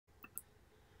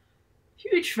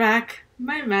Huge fact,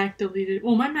 my Mac deleted.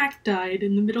 Well, my Mac died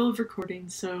in the middle of recording,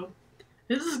 so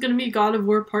this is gonna be God of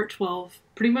War Part 12.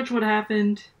 Pretty much what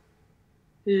happened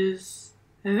is,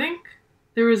 I think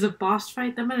there was a boss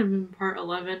fight, that might have been Part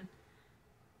 11.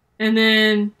 And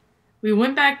then we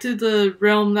went back to the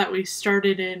realm that we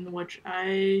started in,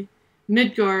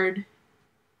 Midguard.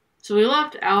 So we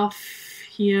left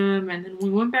Alfheim, and then we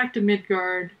went back to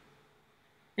Midguard.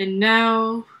 And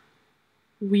now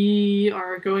we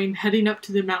are heading up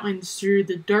to the mountains through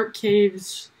the dark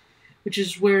caves, which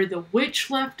is where the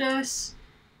witch left us.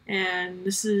 And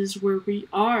this is where we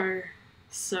are.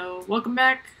 So, welcome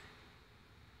back.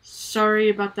 Sorry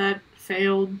about that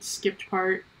failed, skipped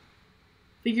part.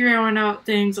 Figuring out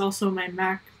things. Also, my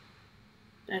Mac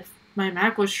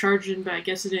was charging, but I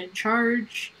guess it didn't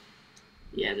charge.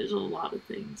 Yeah, there's a lot of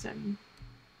things.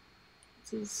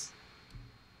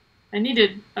 I need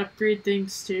to upgrade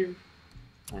things too.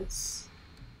 That's...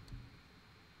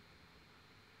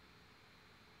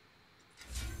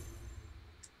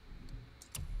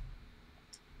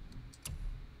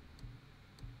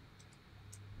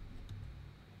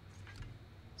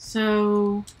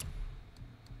 So...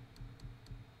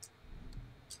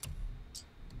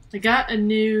 I got a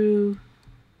new...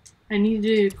 I need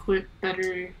to equip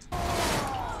better...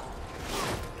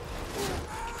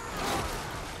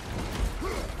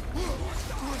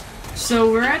 So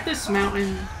we're at this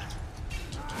mountain.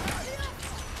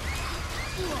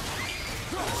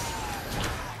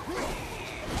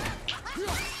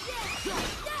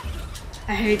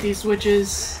 I hate these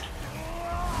witches.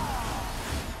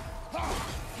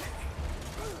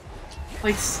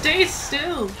 Like, stay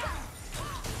still!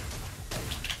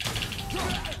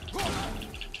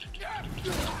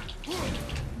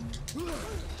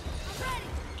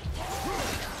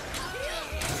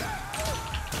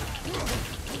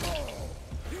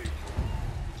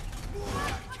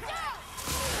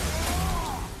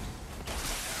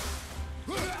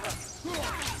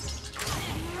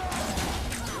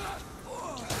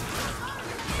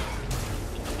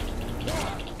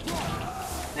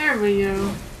 There we go.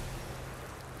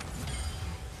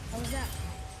 How was that?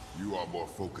 You are more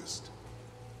focused.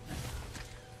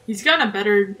 He's got a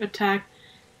better attack.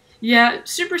 Yeah,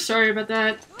 super sorry about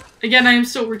that. Again, I am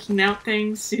still working out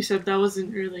things. You said that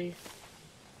wasn't really...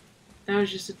 That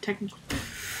was just a technical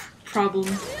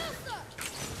problem.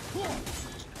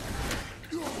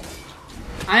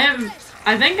 I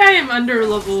think I am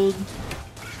under-leveled.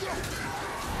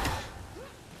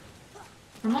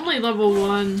 I'm only level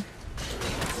 1.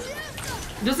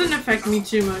 It doesn't affect me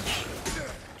too much.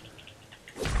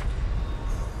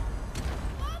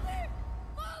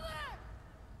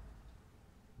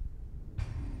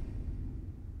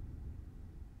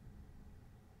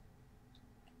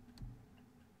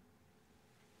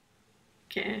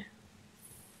 Okay.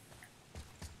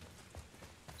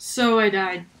 So I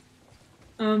died.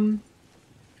 I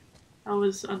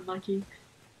was unlucky.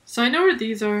 So I know where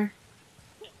these are.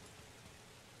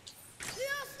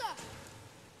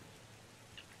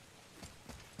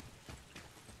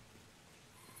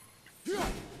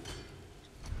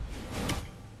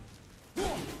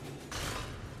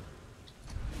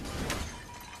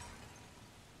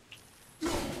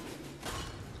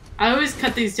 I always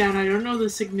cut these down. I don't know the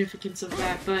significance of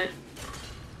that, but...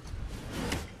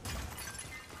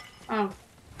 Oh.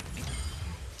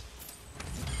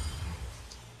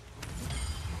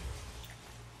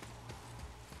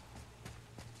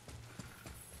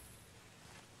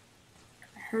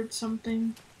 I heard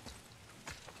something.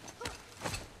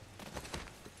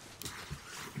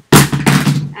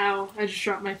 Ow, I just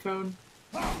dropped my phone.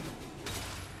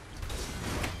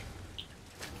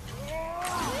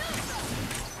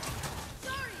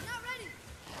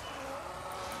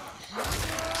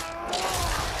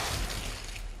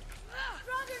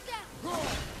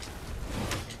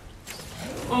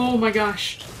 Oh my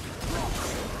gosh.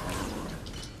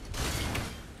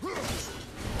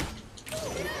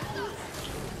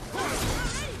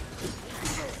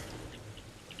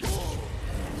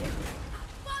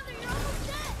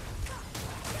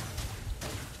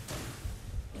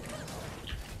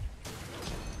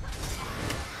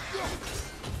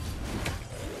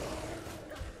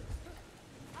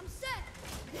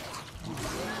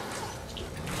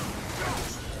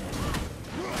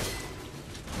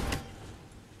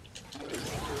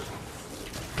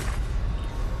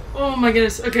 Oh my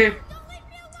goodness, okay.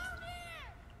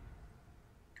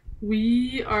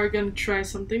 We are gonna try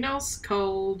something else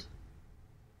called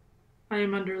I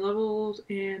am underleveled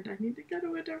and I need to go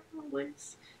to a different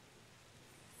place.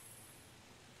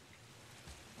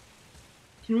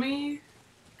 Can we?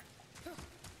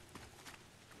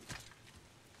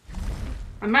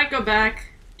 I might go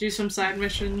back, do some side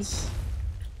missions.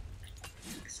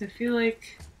 Because I feel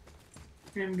like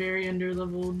I'm very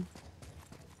underleveled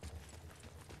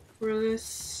for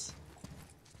this.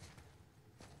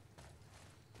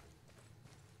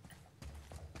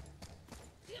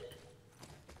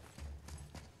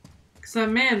 Because that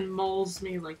man mauls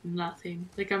me like nothing.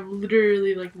 Like I'm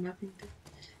literally like nothing to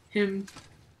him.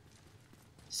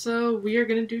 So we are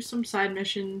gonna do some side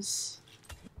missions.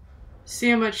 See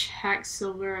how much hack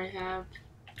silver I have.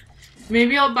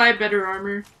 Maybe I'll buy better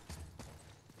armor.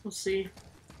 We'll see.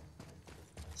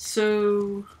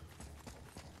 So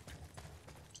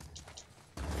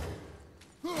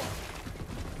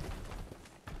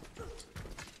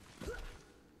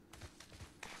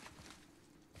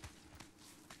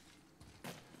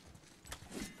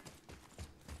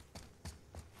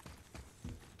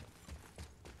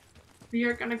we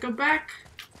are gonna go back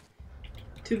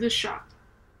to the shop.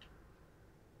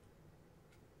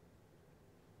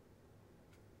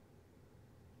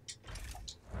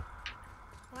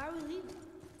 Why are we leaving?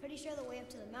 Pretty sure the way up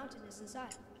to the mountain is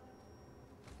inside.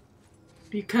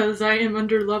 Because I am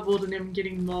underleveled and am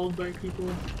getting mauled by people.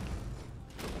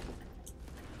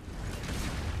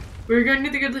 We're going to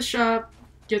go to the shop,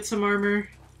 get some armor.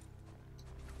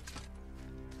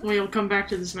 We'll come back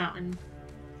to this mountain.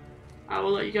 I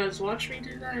will let you guys watch me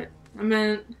do that.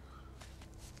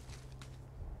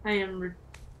 I am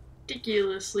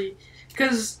ridiculously,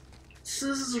 because so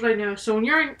this is what I know. So when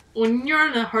you're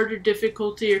in a harder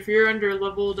difficulty, or if you're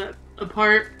underleveled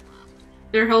apart,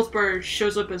 their health bar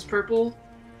shows up as purple,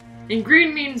 and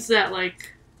green means that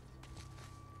like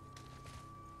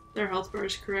their health bar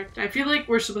is correct. I feel like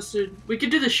we could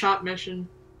do the shop mission.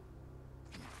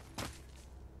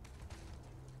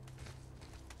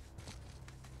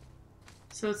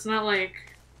 So it's not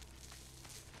like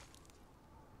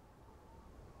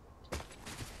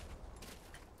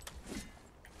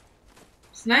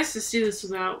it's nice to see this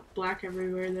without black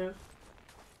everywhere though.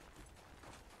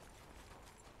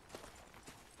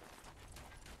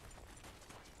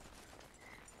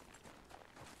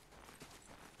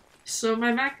 So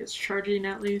my Mac is charging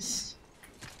at least.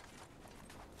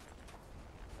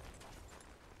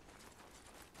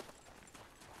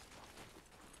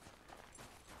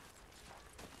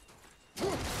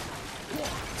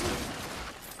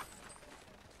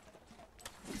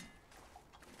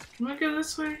 Can I go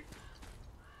this way?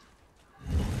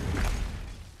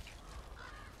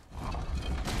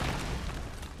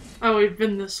 Oh, we've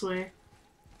been this way.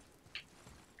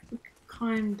 We can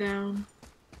climb down.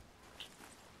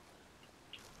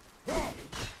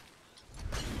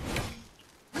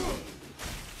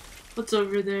 What's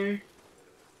over there?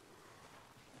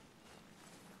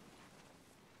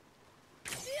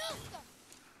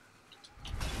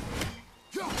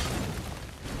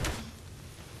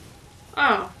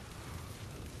 Oh.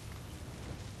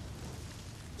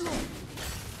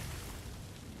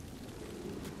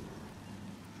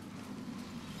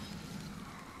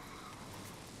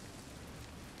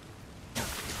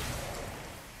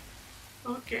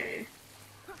 Okay.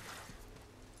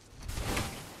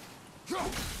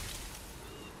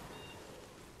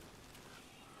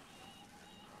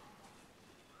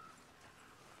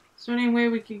 Is there any way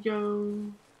we could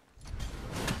go?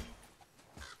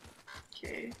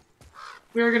 Okay.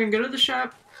 We are gonna go to the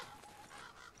shop.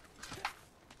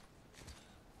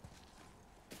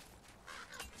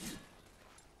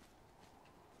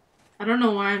 I don't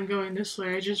know why I'm going this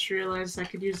way. I just realized I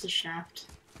could use the shaft.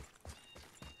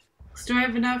 Do I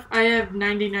have enough? I have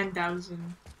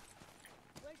 99,000.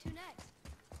 Where to next?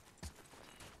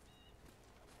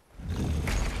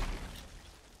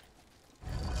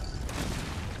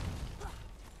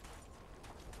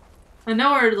 I know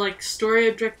our like story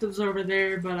objectives over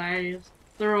there, but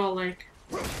they're all like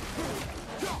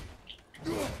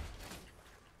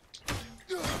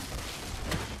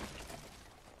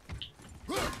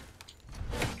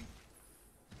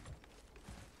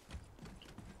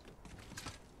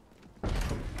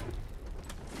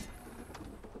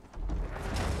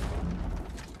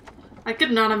I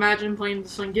could not imagine playing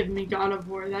this one giving me God of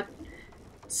War.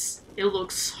 It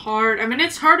looks hard. I mean,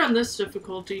 it's hard on this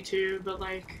difficulty too, but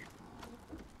like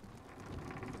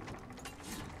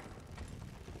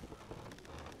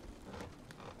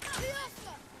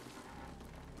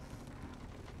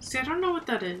see, I don't know what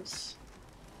that is.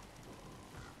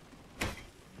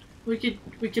 We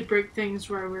could break things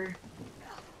where we're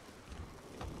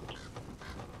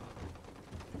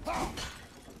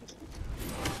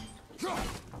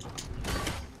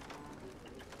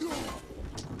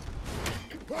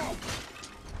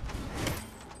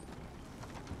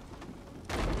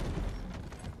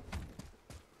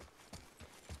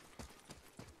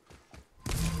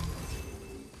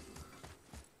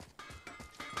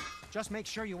Just make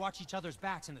sure you watch each other's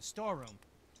backs in the storeroom.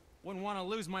 Wouldn't want to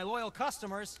lose my loyal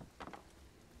customers.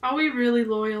 Are we really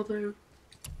loyal, though?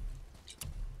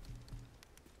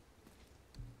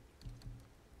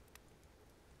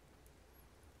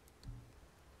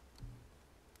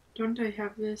 Don't I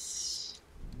have this?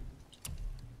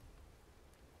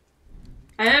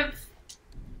 I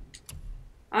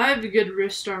have a good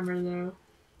wrist armor, though.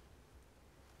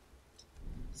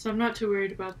 So I'm not too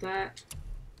worried about that.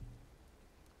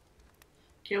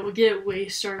 Okay, we'll get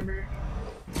waist armor.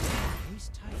 He's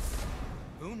tight.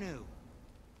 Who knew?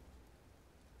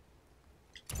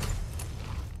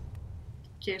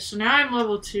 Okay, so now I'm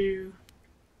level 2.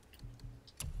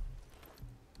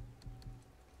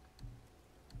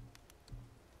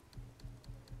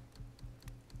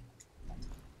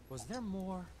 Was there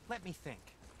more? Let me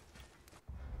think.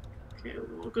 Okay,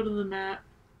 we'll go to the map.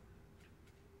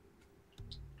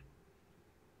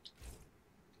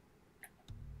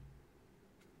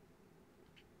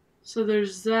 So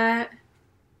there's that.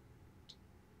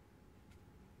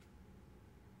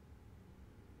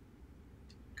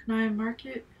 Can I mark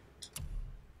it?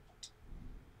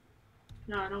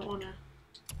 No, I don't want to.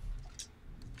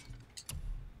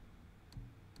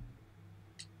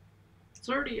 It's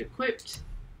already equipped.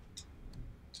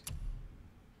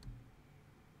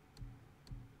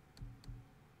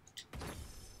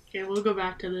 Okay, we'll go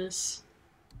back to this.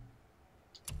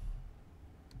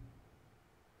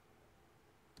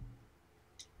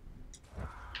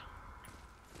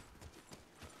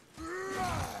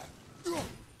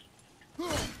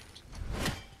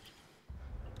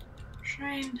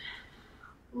 Shrine.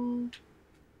 Oh.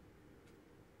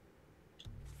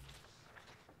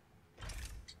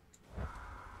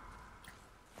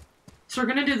 So we're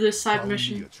gonna do this side Follow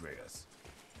mission. me, Artreus.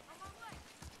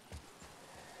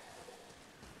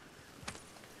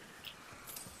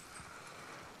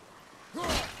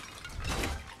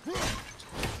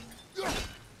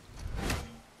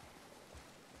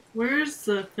 Where's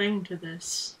the thing to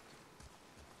this?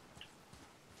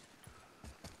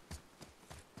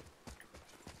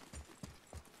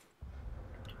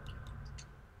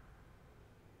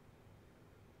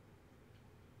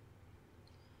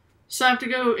 So I have to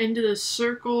go into the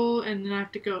circle and then I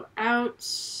have to go out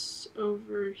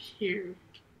over here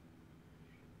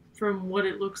from what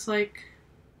it looks like.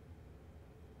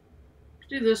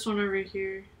 Do this one over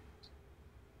here.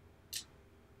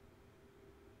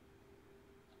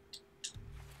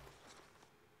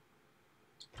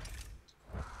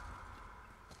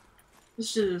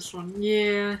 Let's do this one.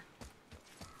 Yeah.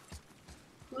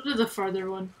 We'll do the farther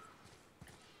one.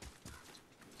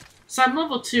 So I'm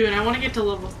level 2 and I want to get to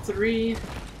level 3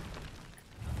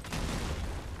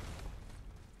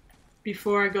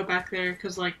 before I go back there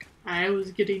because, like, I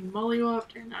was getting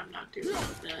mollywopped and I'm not doing well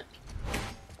with that.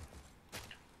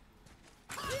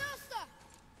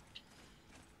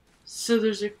 So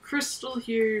there's a crystal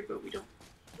here, but we don't.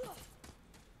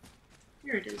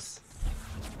 Here it is.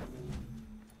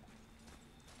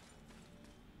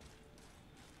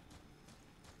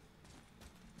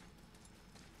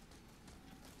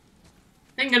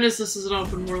 Thank goodness this is an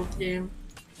open world game.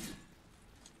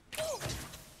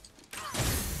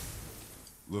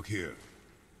 Look here.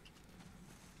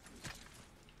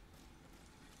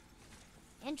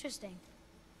 Interesting.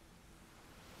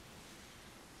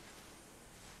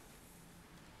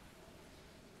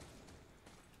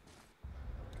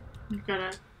 You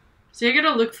gotta. See, I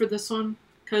gotta look for this one,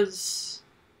 because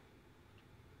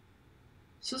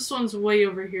this one's way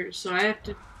over here, so I have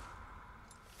to.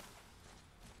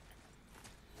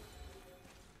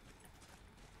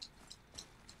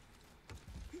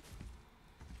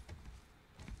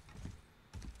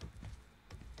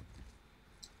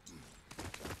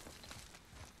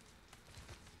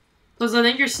 Plus, I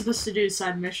think you're supposed to do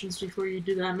side missions before you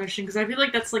do that mission, because I feel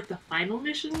like that's like the final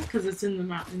mission, because it's in the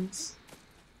mountains.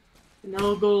 And the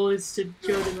whole goal is to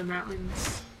go to the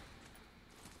mountains.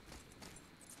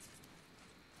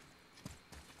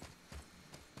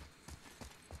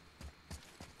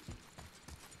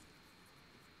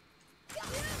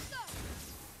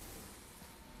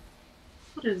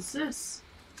 What is this?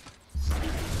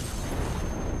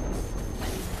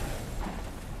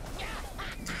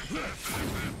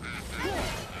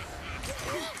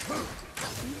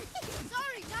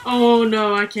 Oh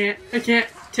no, I can't. I can't.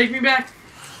 Take me back.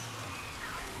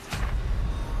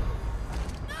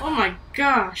 Oh my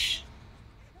gosh.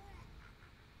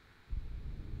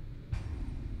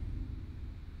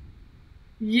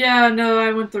 Yeah, no,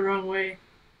 I went the wrong way.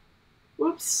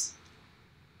 Whoops.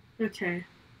 Okay.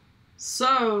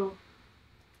 So.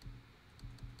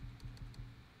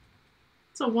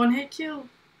 It's a one-hit kill.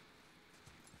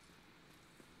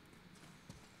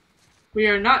 We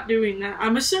are not doing that.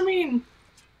 I'm assuming...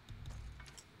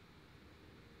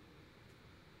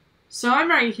 So I'm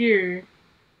right here.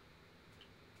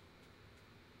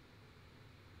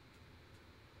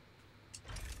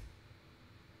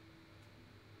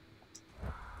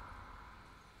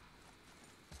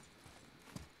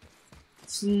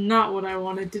 It's not what I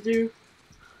wanted to do.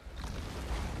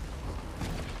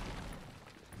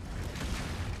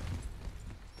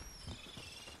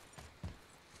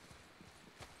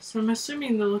 So I'm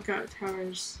assuming the lookout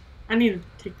towers... I need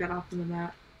to take that off of the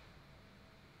map.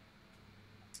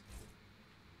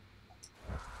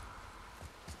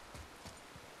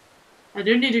 I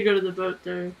do need to go to the boat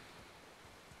though.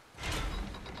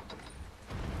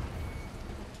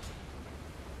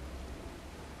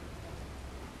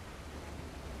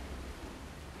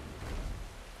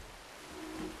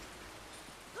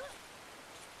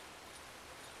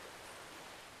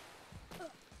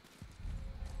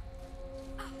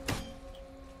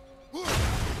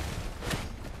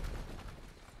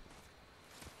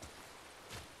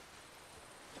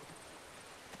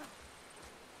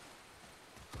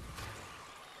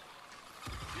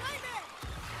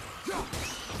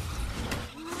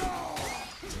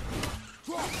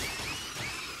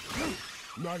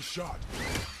 Nice shot.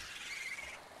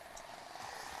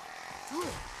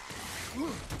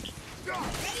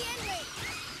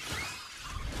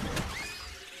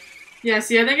 Yeah,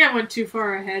 see, I think I went too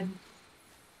far ahead.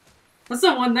 That's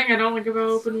the one thing I don't like about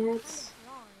open worlds.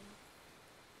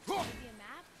 Maybe a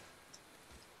map?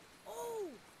 Oh,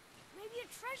 maybe a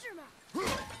treasure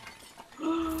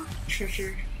map.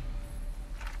 Treasure.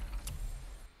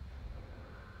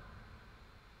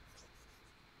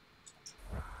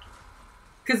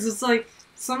 Because it's like,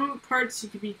 some parts you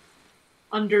could be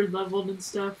under-leveled and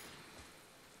stuff.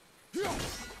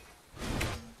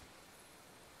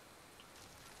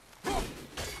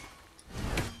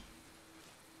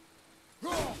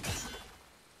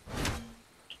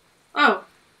 Oh.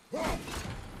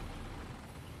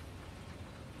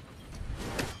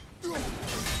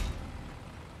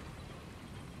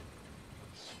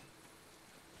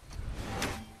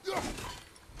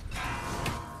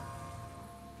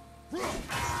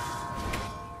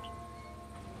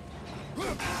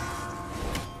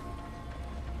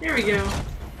 There we go.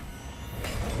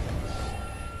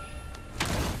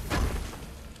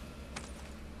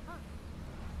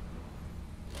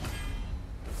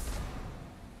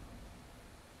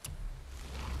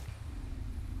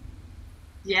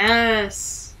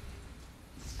 Yes!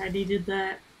 I needed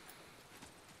that.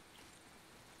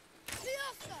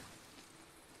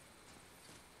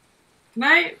 Can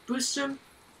I boost him?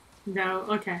 No,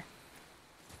 okay.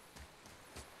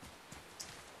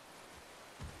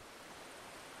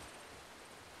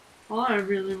 All I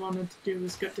really wanted to do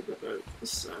was get to the boat,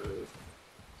 so...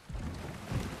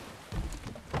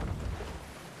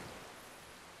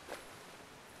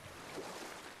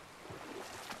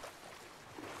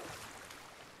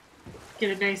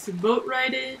 Get a nice boat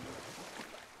ride in.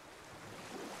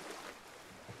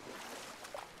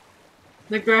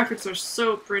 The graphics are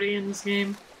so pretty in this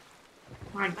game.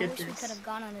 My I wish we goodness. could have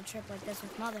gone on a trip like this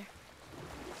with Mother.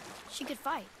 She could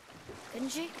fight, couldn't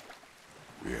she?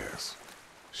 Yes,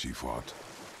 she fought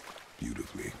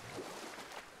beautifully.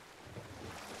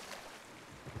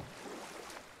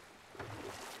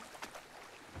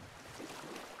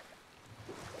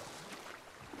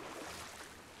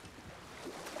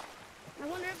 I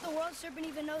wonder if the world serpent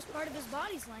even knows part of his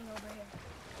body's lying over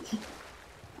here.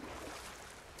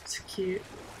 It's cute.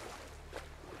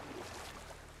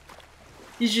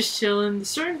 He's just chilling. The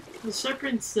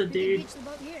serpent's the We could dude. reach the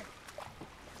boat here.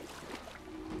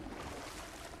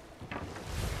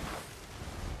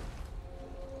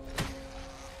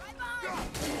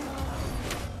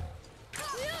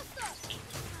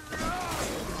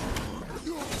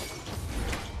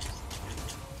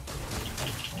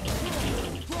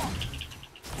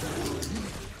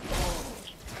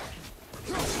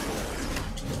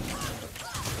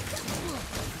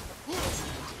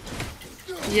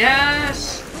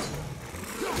 Yes!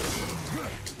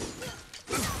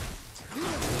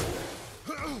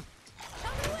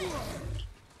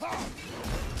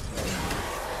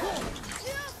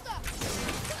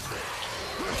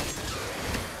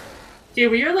 Okay,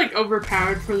 we are like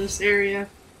overpowered for this area.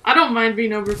 I don't mind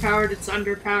being overpowered, it's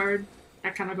underpowered.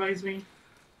 That kind of bugs me.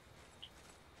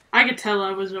 I could tell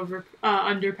I was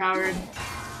underpowered.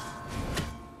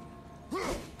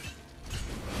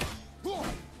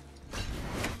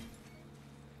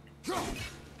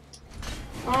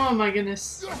 Oh my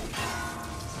goodness.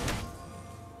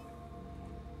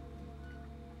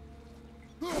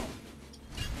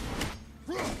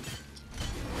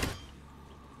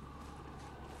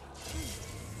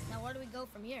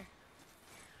 from here.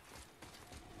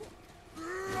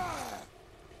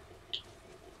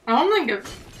 I don't think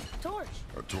of. Torch.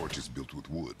 A torch is built with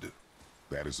wood.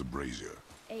 That is a brazier.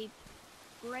 A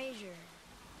brazier.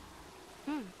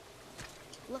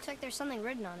 Looks like there's something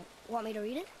written on it. Want me to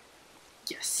read it?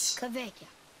 Yes. Kavekya.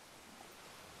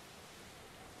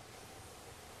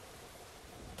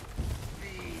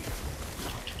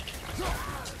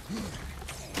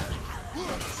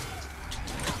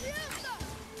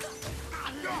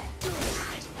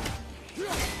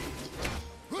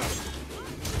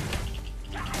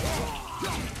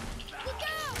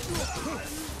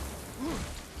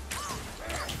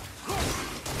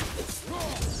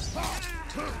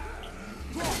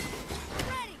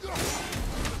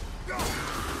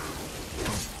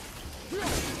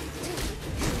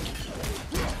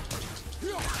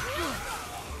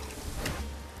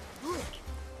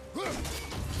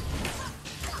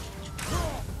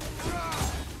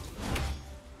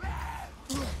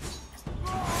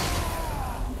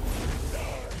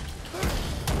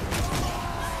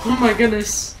 Oh my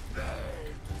goodness. You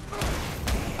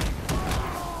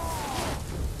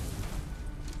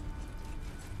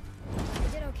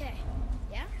did okay.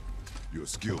 Yeah? Your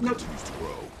skill Nope. continues to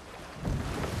grow.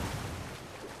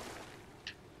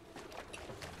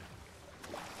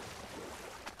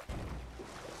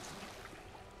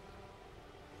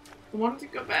 I wanted to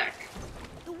go back.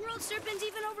 The world serpent's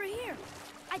even over here.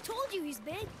 I told you he's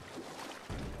big.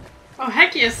 Oh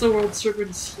heck yes, the world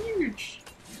serpent's huge.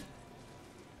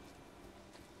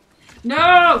 No!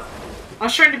 I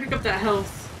was trying to pick up that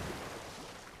health.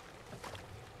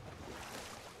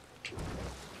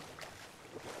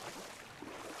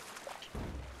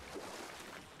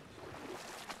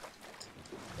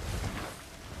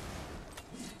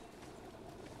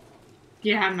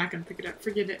 Yeah, I'm not gonna pick it up.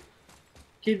 Forget it.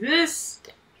 Okay, this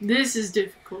is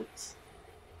difficult.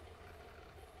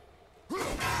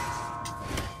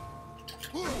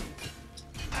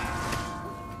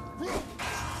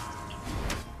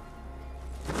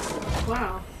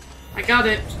 Wow. I got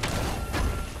it.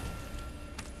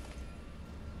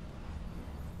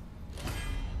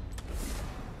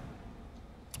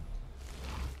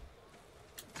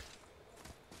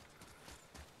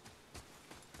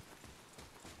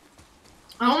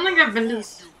 I don't think I've been to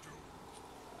this.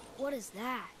 What is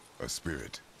that? A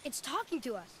spirit. It's talking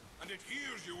to us. And it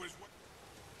hears you as well.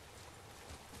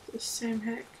 The same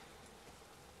heck.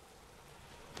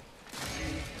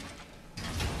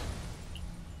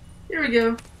 Here we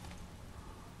go.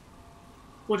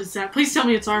 What is that? Please tell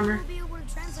me it's armor. We'll be able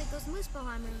to translate those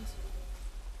Muspelheim runes.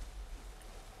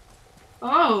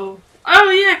 Oh. Oh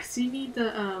yeah, because you need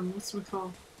the, what's it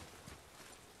called?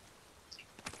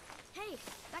 Hey,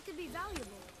 that could be valuable.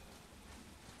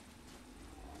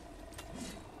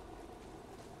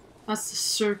 That's the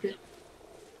serpent.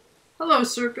 Hello,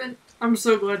 serpent. I'm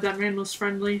so glad that man was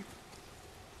friendly.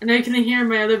 I know you can hear in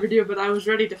my other video, but I was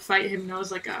ready to fight him, and I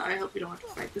was like, I hope we don't have to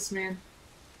fight this man.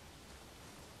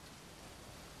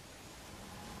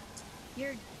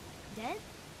 You're dead?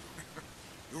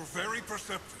 You're very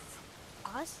perceptive.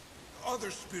 Us? Other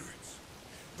spirits.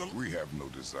 We have no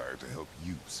desire to help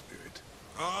you, spirit.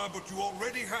 Ah, but you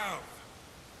already have.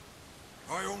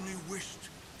 I only wished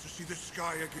to see the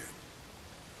sky again.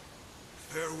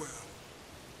 Farewell.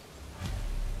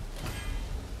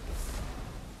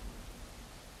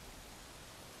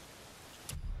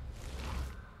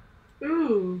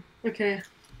 Ooh, okay.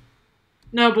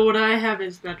 No, but what I have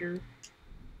is better.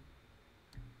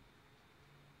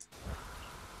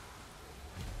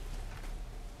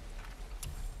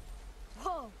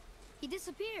 Whoa, he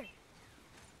disappeared.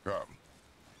 Come,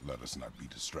 let us not be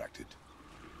distracted.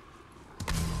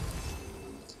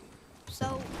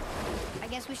 So, I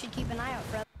guess we should keep an eye out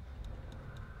for.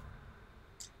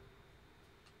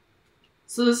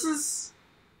 So this is...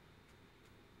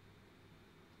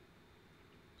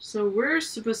 So we're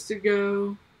supposed to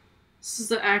go... This is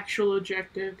the actual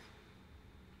objective.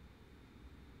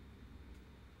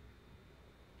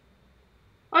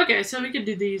 Okay, so we could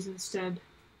do these instead.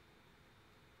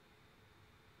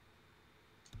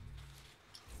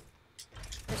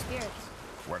 For spirits.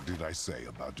 What did I say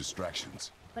about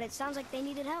distractions? But it sounds like they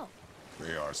needed help.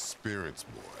 They are spirits,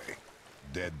 boy.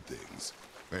 Dead things.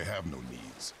 They have no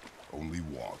needs, only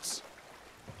wants.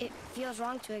 It feels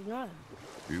wrong to ignore them.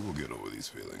 We will get over these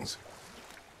feelings.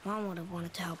 Mom would have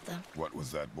wanted to help them. What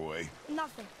was that, boy?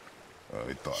 Nothing.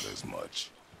 I thought as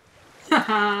much.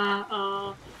 Haha,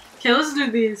 oh. Okay, let's do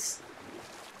these.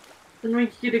 Then we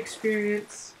can get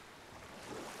experience.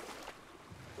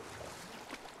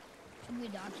 Should we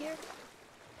dock here?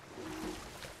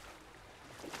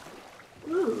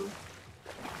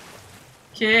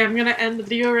 Okay, I'm gonna end the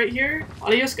video right here.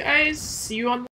 Adios, guys. See you on